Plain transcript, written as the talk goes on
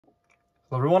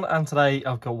Hello everyone, and today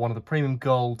I've got one of the Premium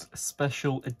Gold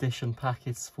Special Edition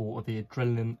packets for the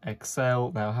Adrenalyn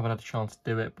XL. Now I haven't had a chance to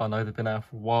do it, but I know they've been out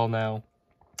for a while now,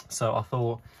 so I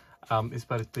thought it's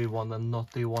better to do one than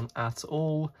not do one at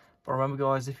all. But remember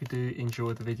guys, if you do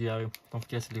enjoy the video, don't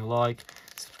forget to leave a like,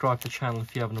 subscribe to the channel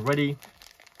if you haven't already.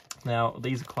 Now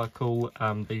these are quite cool.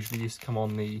 They usually used to come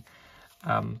on the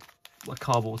like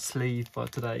cardboard sleeve,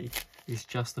 but today is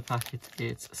just the packet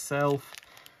itself.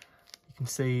 You can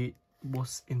see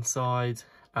what's inside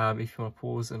if you want to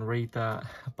pause and read that,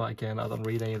 but again I don't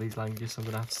read any of these languages, so I'm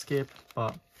gonna have to skip.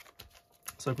 But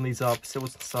let's open these up, see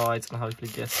what's inside, and hopefully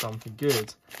get something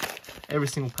good. Every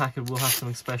single packet will have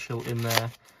something special in there,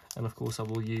 and of course I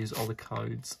will use all the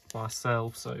codes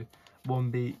myself, so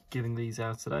won't be giving these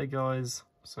out today guys.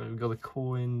 So we've got the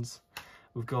coins,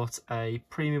 we've got a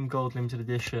Premium Gold Limited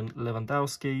Edition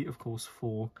Lewandowski, of course,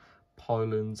 for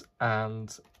Poland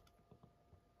and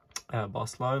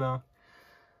Barcelona.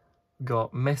 We've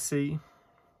got Messi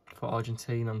for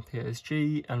Argentina and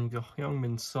PSG, and we've got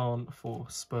Heung-min Son for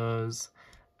Spurs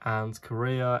and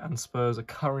Korea. And Spurs are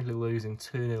currently losing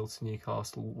 2-0 to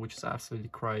Newcastle, which is absolutely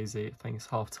crazy. I think it's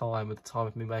half time at the time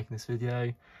of me making this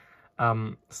video.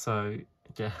 So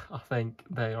yeah, I think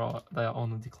they are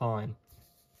on the decline.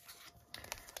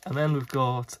 And then we've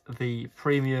got the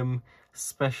Premium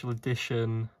Special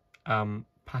Edition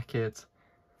packet.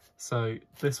 So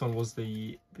this one was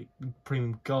the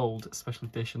Premium Gold Special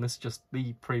Edition. This is just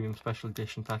the Premium Special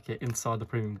Edition packet. Inside the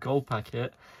Premium Gold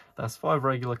packet, that's 5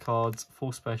 regular cards,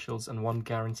 4 specials, and 1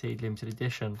 guaranteed limited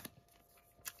edition.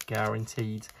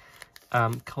 Guaranteed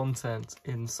content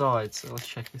inside. So let's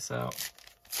check this out.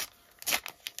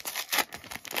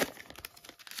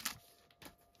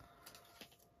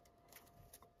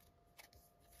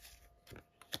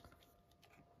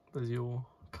 There's your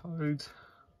code.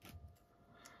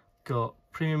 Got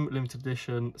Premium Limited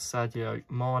Edition Sadio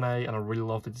Mane, and I really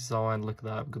love the design. Look at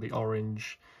that. We've got the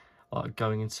orange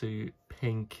going into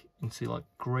pink, into like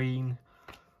green.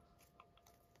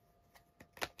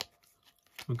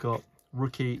 We've got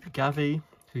rookie Gavi,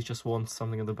 who's just won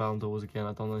something in the Ballon d'Ors again.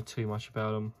 I don't know too much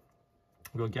about him.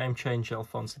 We've got Game Changer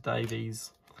Alphonso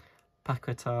Davies,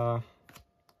 Paqueta,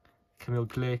 Camille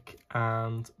Glick,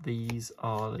 and these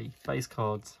are the base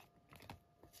cards.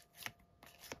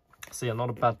 So yeah, not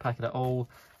a bad packet at all.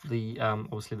 The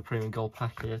obviously the Premium Gold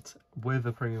packet with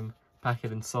the Premium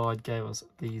packet inside gave us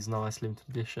these nice limited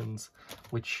editions,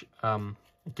 which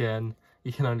again,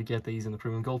 you can only get these in the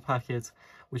Premium Gold packet,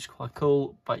 which is quite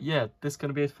cool. But yeah, this is going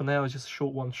to be it for now. It's just a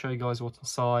short one to show you guys what's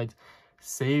inside.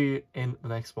 See you in the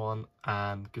next one,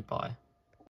 and goodbye.